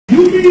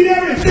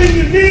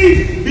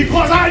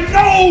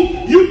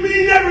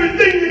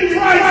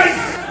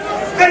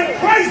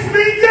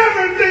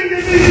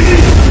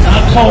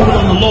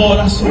Lord,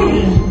 I said,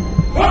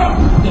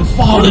 man, that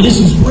Father, this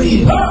is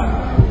real.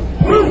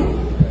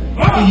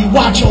 Will you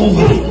watch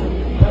over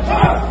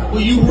them? Will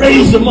you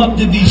raise them up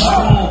to be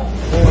strong?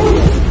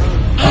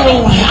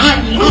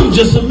 I'm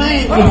just a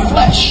man with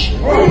flesh.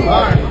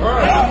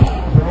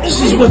 This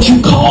is what you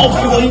call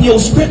for in your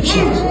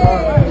scriptures.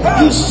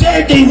 You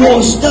said they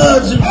wore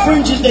studs and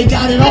fringes, they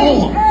got it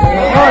on.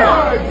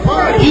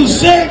 You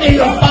said they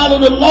will follow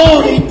the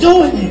law, they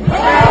doing it.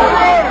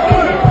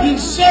 You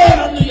said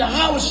under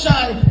Yahanna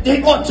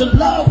they ought to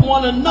love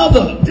one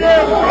another,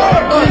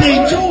 and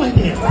they doing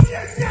it.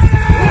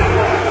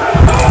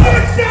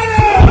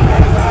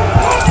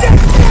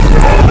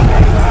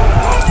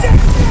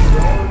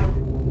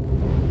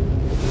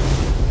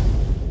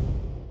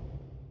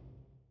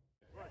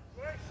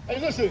 Hey,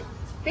 listen,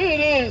 here it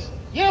is.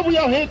 Yeah, we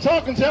out here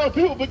talking to our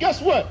people, but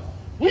guess what?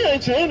 We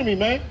ain't your enemy,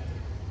 man.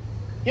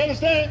 You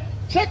understand?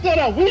 Check that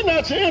out. We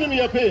not your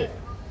enemy up here.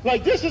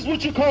 Like, this is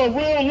what you call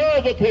real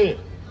love up here.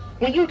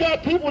 When you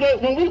got people that,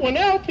 when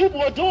our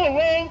people are doing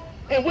wrong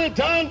and we're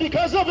dying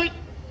because of it,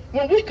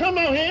 when we come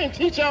out here and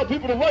teach our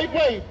people the right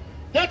way,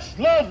 that's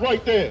love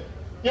right there.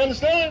 You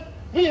understand?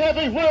 We have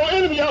a real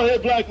enemy out here,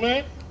 black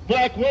man,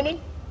 black woman,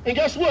 and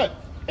guess what?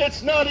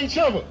 It's not each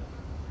other.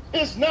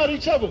 It's not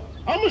each other.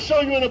 I'm going to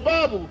show you in the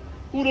Bible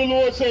who the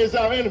Lord says is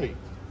our enemy.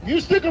 You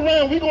stick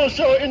around, we're going to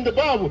show it in the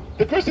Bible.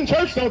 The Christian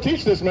church don't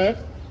teach this, man.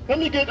 Let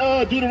me get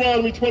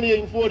Deuteronomy 28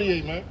 and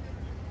 48, man.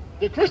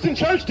 The Christian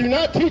church do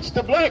not teach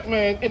the black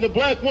man and the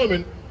black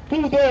woman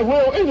who their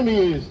real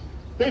enemy is.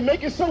 They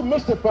make it so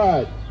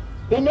mystified.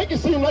 They make it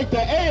seem like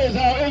the air is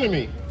our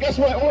enemy. Guess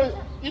what?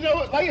 Or, you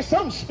know, like it's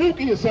something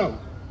spooky or something.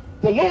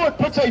 The Lord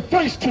puts a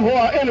face to who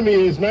our enemy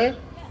is, man.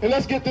 And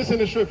let's get this in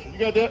the scripture. You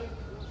got that?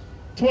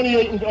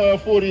 28 and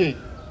 48.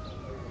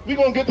 We're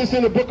going to get this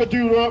in the book of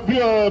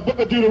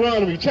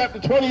Deuteronomy, chapter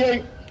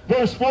 28,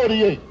 verse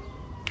 48.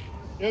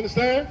 You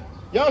understand?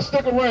 Y'all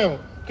stick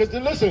around. Because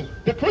listen,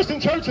 the Christian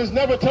church has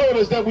never told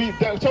us that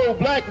told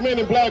black men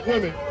and black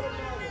women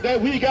that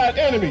we got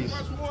enemies.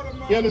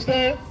 You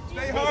understand?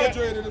 Stay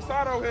hydrated. The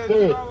Sato has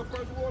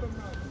fresh water.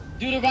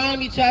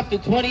 Deuteronomy chapter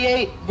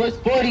 28, verse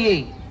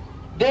 48.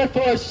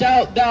 Therefore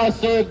shalt thou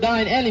serve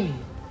thine enemy.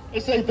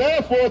 It say,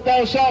 therefore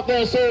thou shalt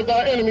thou serve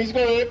thy enemies.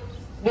 Go ahead.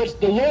 Which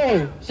the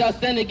Lord shall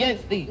send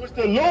against thee. Which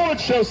the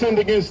Lord shall send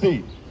against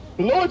thee.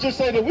 The Lord just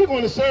said that we're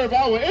going to serve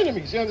our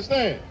enemies. You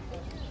understand?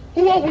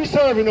 Who are we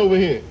serving over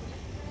here?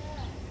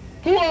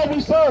 Who are we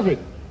serving?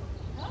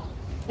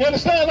 You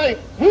understand? Like,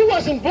 we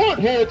wasn't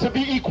born here to be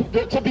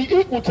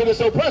equal to this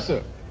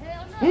oppressor.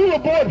 We were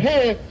born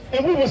here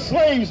and we were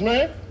slaves,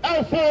 man.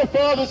 Our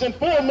forefathers and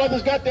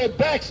foremothers got their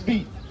backs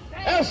beat.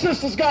 Our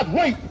sisters got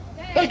raped.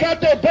 They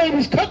got their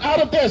babies cut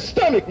out of their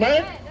stomach,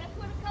 man.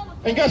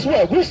 And guess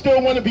what? We still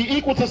want to be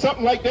equal to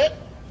something like that.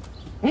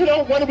 We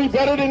don't want to be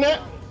better than that.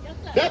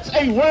 That's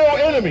a real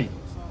enemy.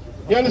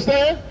 You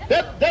understand?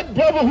 That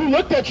brother who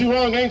looked at you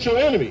wrong ain't your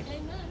enemy.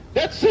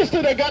 That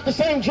sister that got the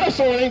same dress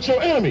on ain't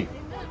your enemy.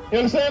 You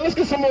understand? Let's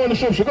get some more in the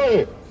scripture. Go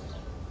ahead.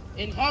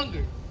 In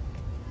hunger,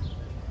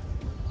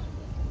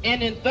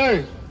 and in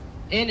thirst,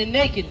 and in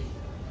nakedness,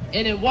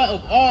 and in want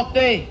of all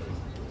things.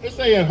 It's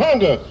saying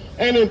hunger,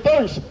 and in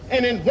thirst,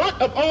 and in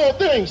want of all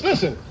things.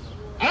 Listen.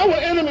 Our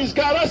enemies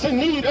got us in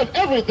need of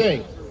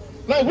everything.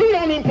 Like, we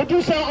don't even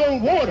produce our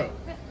own water.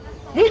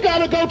 We got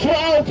to go to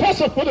our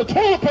oppressor for the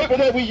toilet paper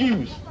that we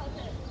use.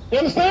 You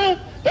understand?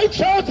 They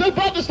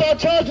about to start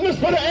charging us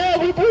for the air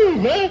we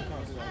breathe, man.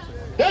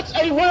 That's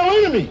a real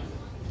enemy.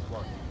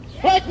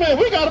 Black man,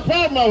 we got a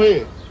problem out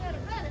here.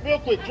 Real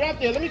quick, drop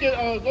there. Let me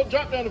go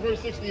drop down to verse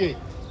 68.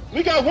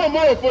 We got one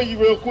more for you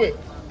real quick.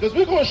 Because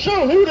we're going to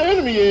show who the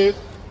enemy is,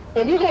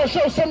 and we're going to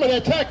show some of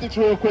their tactics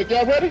real quick.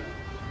 Y'all ready?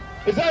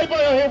 Is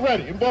everybody out here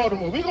ready in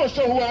Baltimore? We're going to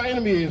show who our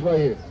enemy is right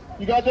here.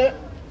 You got that?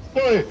 Go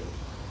ahead.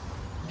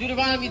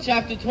 Deuteronomy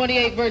chapter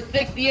 28, verse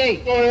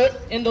 68. Go ahead.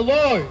 And the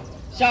Lord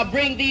shall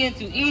bring thee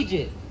into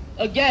Egypt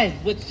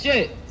again with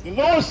ships. The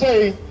Lord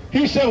say,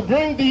 he shall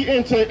bring thee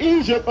into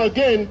Egypt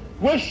again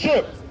with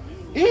ships.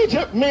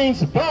 Egypt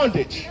means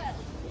bondage.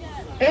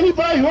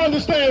 Anybody who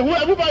understands,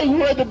 everybody who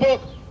read the book,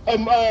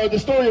 the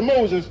story of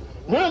Moses,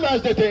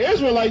 realized that the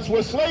Israelites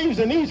were slaves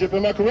in Egypt.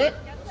 Am I correct?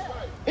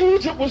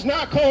 Egypt was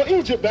not called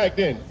Egypt back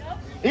then.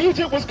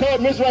 Egypt was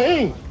called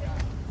Mizraim.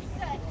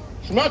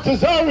 Shema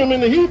Tazarim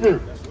in the Hebrew.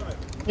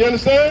 You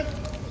understand?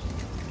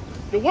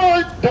 The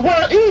word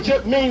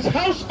Egypt means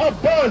house of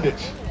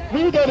bondage.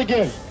 Read that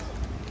again.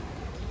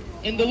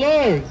 And the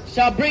Lord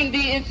shall bring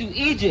thee into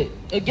Egypt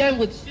again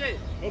with ships.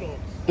 Hold on.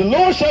 The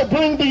Lord shall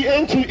bring thee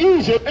into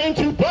Egypt,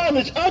 into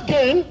bondage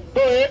again.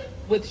 Go ahead.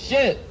 With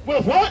ships.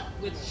 With what?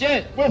 With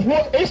ships. With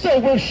what? It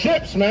said with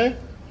ships, man.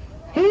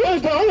 Who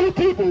is the only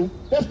people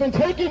that's been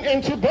taken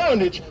into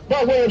bondage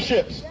by way of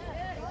ships?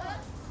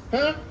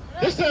 Huh?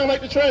 This sounds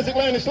like the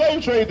transatlantic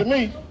slave trade to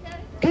me.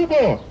 Keep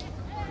on.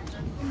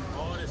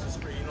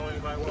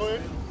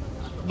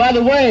 By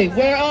the way,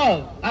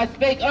 whereof I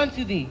spake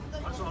unto thee,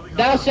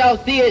 thou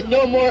shalt see it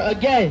no more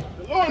again.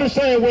 The Lord is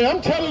saying, well,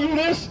 I'm telling you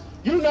this,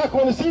 you're not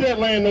going to see that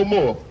land no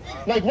more.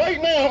 Like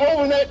right now,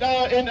 over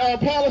in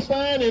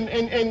Palestine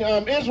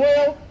and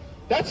Israel,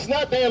 that's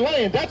not their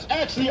land. That's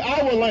actually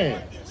our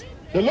land.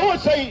 The Lord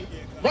say,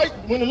 right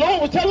when the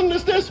Lord was telling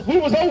us this, we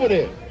was over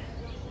there.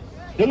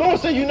 The Lord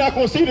said, you're not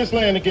going to see this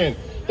land again.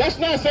 That's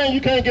not saying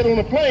you can't get on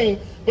a plane,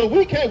 but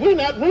we're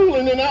not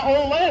ruling in our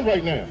own land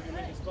right now.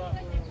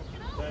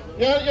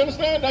 You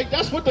understand? Like,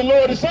 that's what the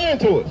Lord is saying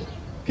to us.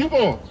 Keep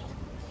on.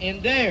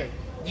 And there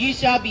ye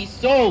shall be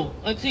sold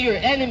unto your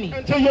enemy.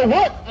 Unto your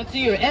what? Unto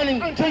your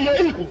enemy. Unto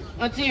your equals.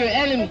 Unto your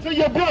enemy. Unto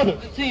your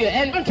brothers. Unto your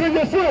enemy. Unto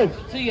your friends.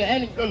 Unto your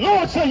enemy. The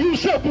Lord said you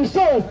shall be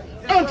sold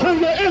unto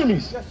your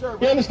enemies.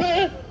 You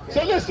understand?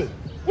 So listen,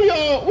 we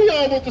all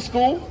went to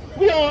school.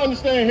 We all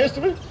understand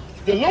history.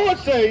 The Lord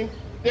say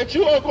that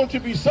you are going to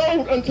be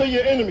sold unto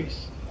your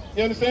enemies.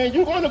 You understand?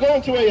 You're going to go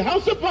into a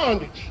house of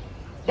bondage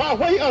by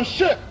way of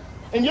ship,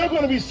 and you're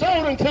going to be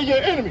sold unto your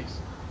enemies.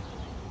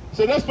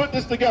 So let's put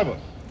this together.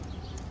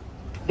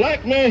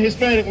 Black man,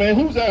 Hispanic man,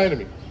 who's our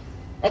enemy?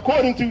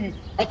 According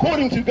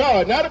to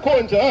God, not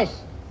according to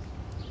us.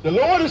 The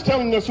Lord is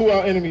telling us who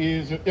our enemy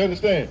is, you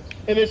understand?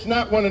 And it's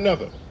not one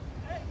another.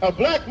 A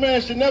black man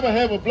should never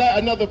have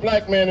another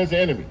black man as an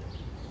enemy.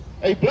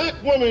 A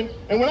black woman,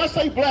 and when I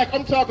say black,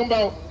 I'm talking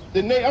about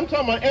I'm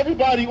talking about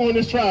everybody on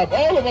this tribe.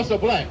 All of us are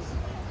black.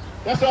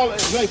 That's all.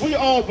 Like, we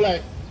all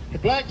black. The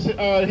blacks,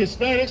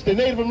 Hispanics, the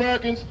Native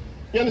Americans.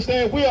 You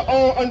understand? We are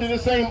all under the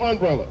same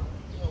umbrella.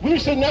 We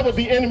should never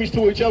be enemies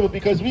to each other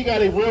because we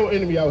got a real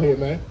enemy out here,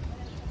 man.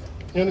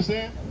 You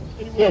understand?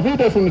 Yeah, read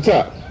that from the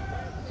top.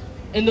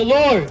 And the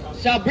Lord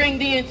shall bring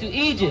thee into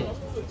Egypt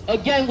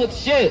again with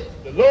ship.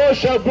 The Lord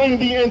shall bring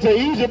thee into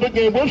Egypt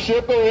again with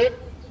ship. Go ahead.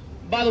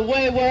 By the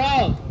way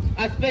whereof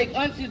I spake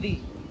unto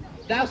thee,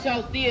 thou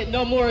shalt see it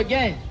no more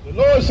again. The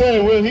Lord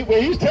saying,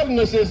 well, he's telling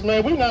us this,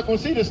 man, we're not going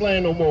to see this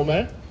land no more,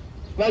 man.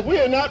 Like, we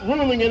are not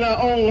ruling in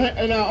our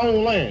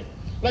own land.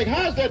 Like,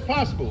 how is that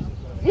possible?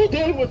 We're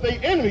dealing with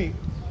an enemy.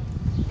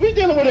 We're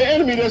dealing with an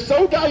enemy that's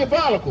so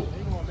diabolical.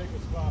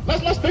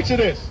 Let's picture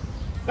this.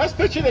 Let's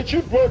picture that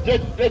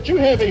you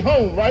have a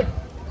home, right?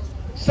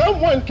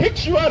 Someone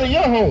kicks you out of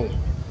your home.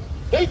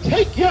 They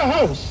take your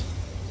house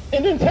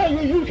and then tell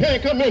you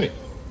can't come in it.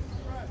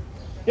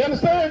 You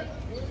understand?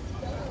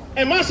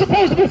 Am I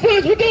supposed to be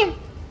friends with them?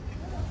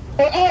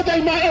 Or are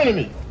they my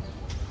enemy?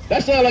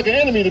 That sounds like an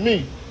enemy to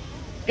me.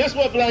 Guess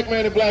what, black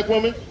man and black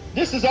woman?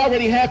 This has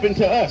already happened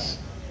to us.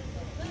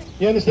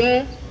 You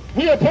understand?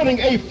 We are putting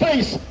a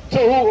face to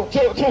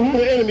who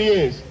the enemy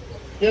is.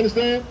 You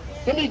understand?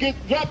 Let me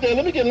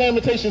get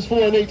Lamentations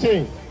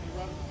 4:18.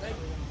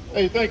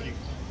 Hey, thank you.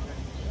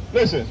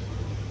 Listen,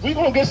 we're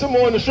going to get some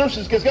more in the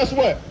scriptures, because guess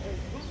what?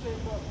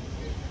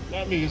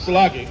 Not me, it's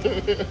Salaki.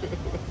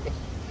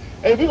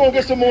 Hey, we're going to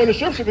get some more in the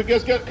scripture,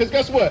 because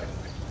guess what?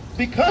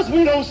 Because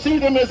we don't see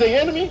them as an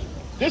enemy,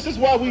 this is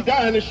why we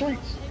die in the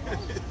streets.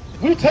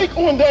 We take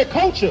on their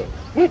culture.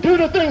 We do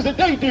the things that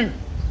they do.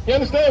 You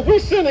understand? We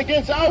sin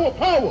against our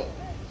power.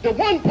 The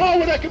one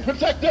power that can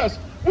protect us,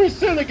 we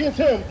sin against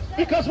him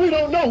because we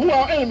don't know who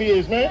our enemy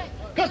is, man.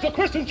 Because the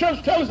Christian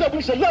church tells us that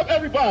we should love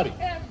everybody.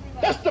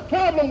 That's the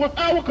problem with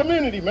our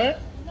community, man.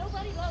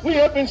 We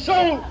have been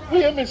so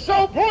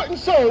brought and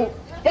sold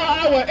by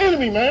our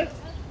enemy, man.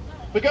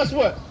 But guess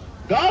what?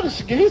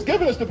 He's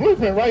giving us the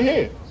blueprint right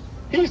here.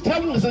 He's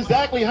telling us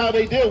exactly how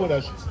they deal with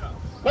us.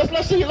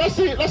 Let's see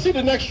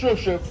the next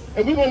scripture,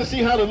 and we're going to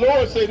see how the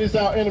Lord said this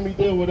our enemy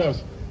deal with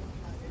us.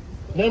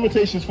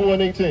 Lamentations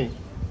 4:18.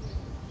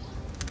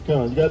 Come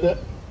on, you got that?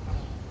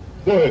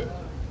 Go ahead.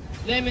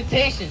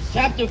 Lamentations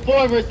chapter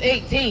 4 verse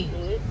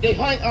 18. They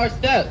hunt our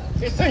steps.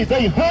 It says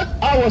they hunt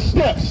our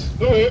steps.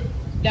 Go ahead.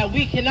 That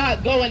we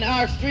cannot go in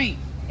our streets.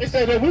 They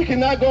say that we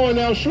cannot go in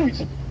our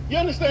streets. You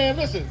understand?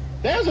 Listen,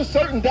 there's a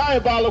certain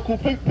diabolical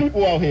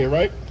people out here,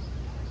 right?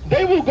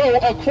 They will go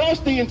across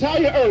the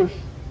entire earth,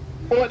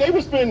 or they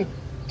will spend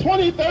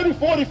 $20, $30,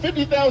 $40,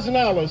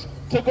 $50,000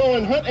 to go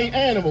and hunt an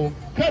animal,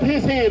 cut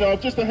his head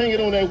off just to hang it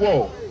on that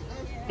wall.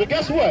 But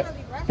guess what?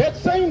 That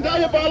same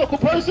diabolical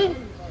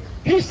person,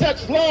 he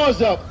sets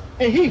laws up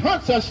and he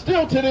hunts us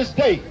still to this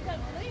day.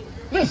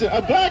 Listen,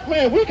 a black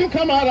man, we can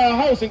come out of our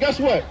house and guess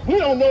what? We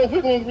don't know if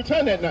we're going to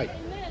return that night.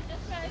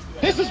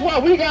 This is why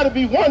we got to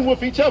be one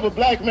with each other,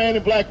 black man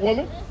and black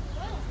woman.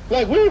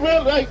 Like, we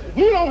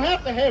don't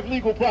have to have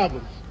legal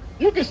problems.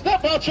 You can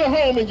step out your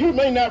home and you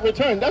may not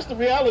return. That's the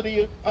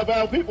reality of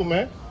our people,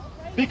 man.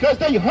 Because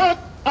they hunt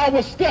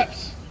our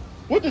steps.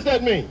 What does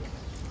that mean?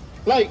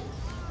 Like,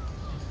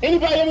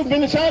 anybody ever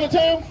been to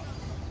Chinatown?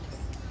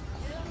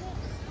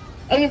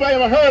 Anybody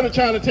ever heard of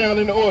Chinatown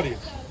in the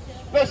audience?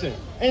 Listen,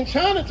 in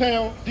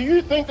Chinatown, do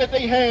you think that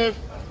they have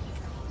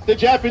the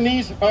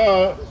Japanese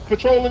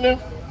patrolling them?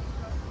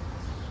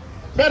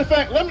 Matter of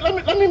fact, let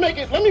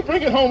me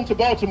bring it home to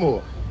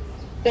Baltimore.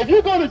 If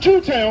you go to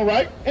Jewtown,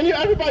 right, and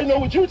everybody know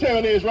what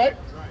Jewtown is, right?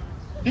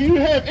 Do you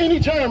have any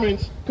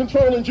Germans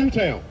controlling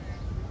Jewtown?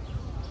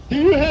 Do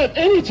you have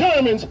any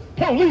Germans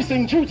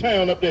policing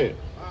Jewtown up there?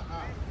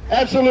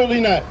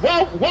 Absolutely not.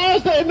 Why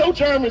is there no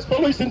Germans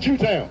policing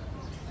Jewtown?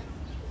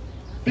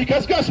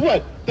 Because guess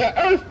what? The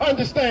earth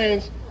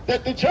understands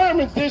that the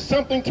Germans did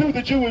something to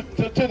the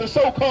to the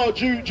so-called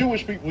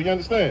Jewish people. You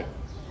understand?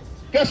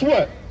 Guess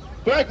what?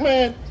 Black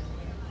man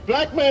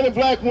and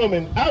black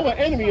woman, our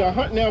enemy are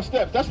hunting our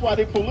steps. That's why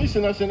they're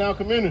policing us in our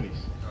communities.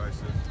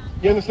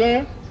 You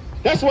understand?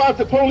 That's why if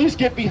the police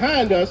get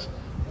behind us,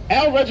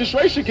 our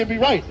registration can be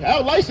right,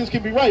 our license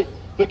can be right.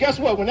 But guess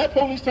what? When that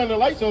police turn the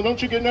lights on,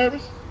 don't you get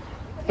nervous?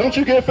 Don't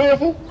you get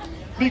fearful?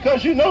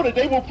 Because you know that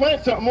they will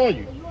plant something on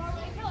you.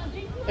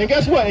 And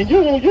guess what? And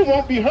you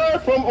won't be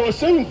heard from or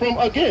seen from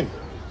again.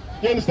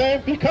 You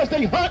understand? Because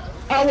they hunt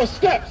our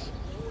steps.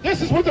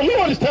 This is what the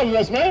Lord is telling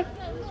us, man.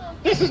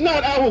 This is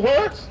not our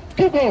words.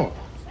 Keep going.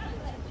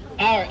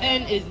 Our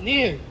end is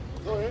near.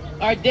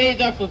 Our days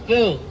are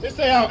fulfilled. They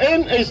say our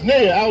end is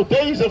near. Our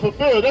days are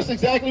fulfilled. That's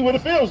exactly what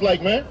it feels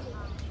like, man.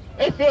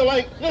 They feel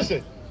like,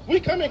 listen, we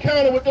come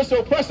encounter with this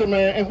oppressor,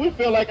 man, and we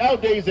feel like our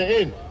days are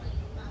in.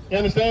 You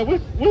understand?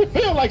 We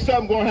feel like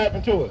something's going to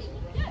happen to us.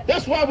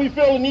 That's why we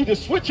feel the need to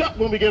switch up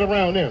when we get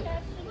around them.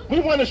 We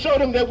want to show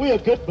them that we're a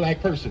good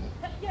black person.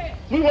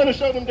 We want to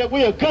show them that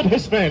we're a good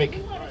Hispanic.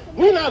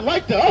 We're not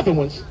like the other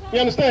ones. You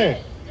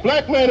understand?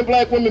 Black man and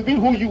black women, be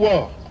who you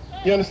are.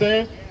 You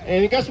understand?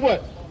 And guess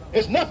what?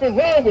 There's nothing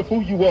wrong with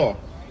who you are.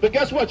 But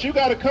guess what? We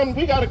got to come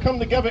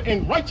together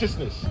in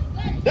righteousness.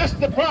 That's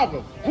the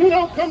problem. We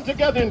don't come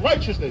together in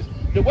righteousness.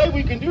 The way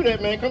we can do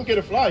that, man, come get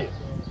a flyer.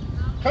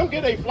 Come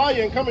get a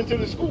flyer and come into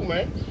the school,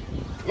 man.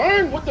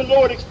 Learn what the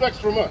Lord expects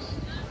from us.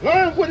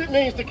 Learn what it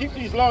means to keep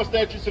these laws,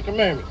 statutes, and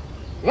commandments.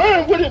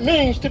 Learn what it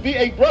means to be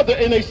a brother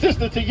and a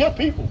sister to your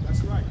people.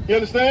 That's right. You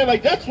understand?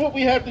 Like, that's what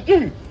we have to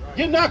do.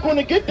 You're not going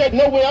to get that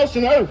nowhere else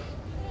on earth.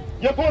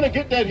 You're going to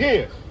get that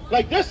here.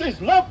 Like, this is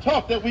love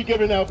talk that we're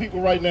giving our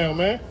people right now,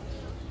 man.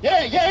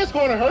 Yeah, it's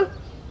going to hurt.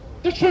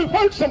 The truth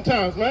hurts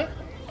sometimes, man.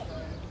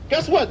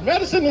 Guess what?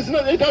 Medicine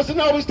it doesn't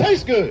always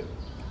taste good.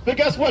 But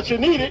guess what? You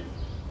need it.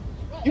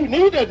 You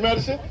need that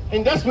medicine,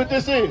 and that's what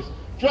this is.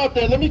 Drop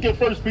that. Let me get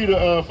 1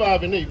 Peter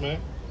 5 and 8,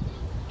 man.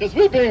 Because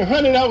we're being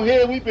hunted out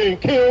here. We're being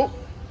killed.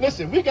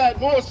 Listen, we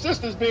got more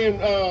sisters being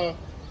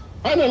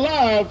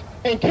unalived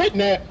and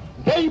kidnapped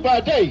day by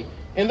day.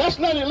 And that's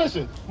not it.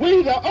 Listen,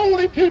 we the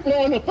only people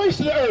on the face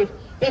of the earth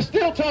that's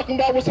still talking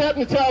about what's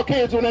happening to our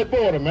kids on that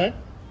border, man.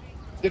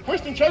 The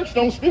Christian church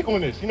don't speak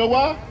on this. You know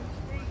why?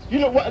 You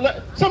know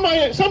what?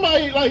 Somebody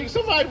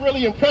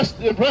really impressed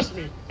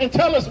me and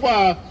tell us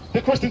why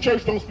the Christian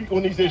church don't speak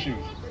on these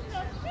issues.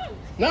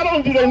 Not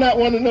only do they not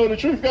want to know the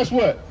truth, guess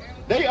what?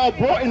 They are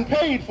brought and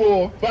paid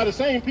for by the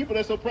same people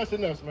that's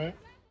oppressing us, man.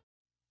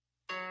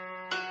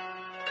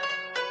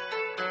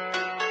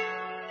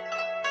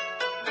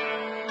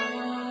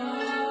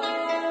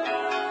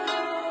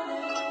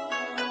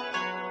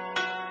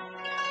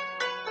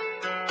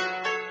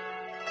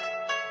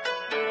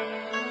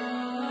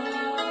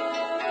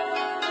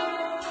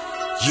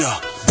 Yeah,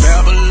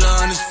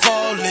 Babylon is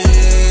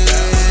falling.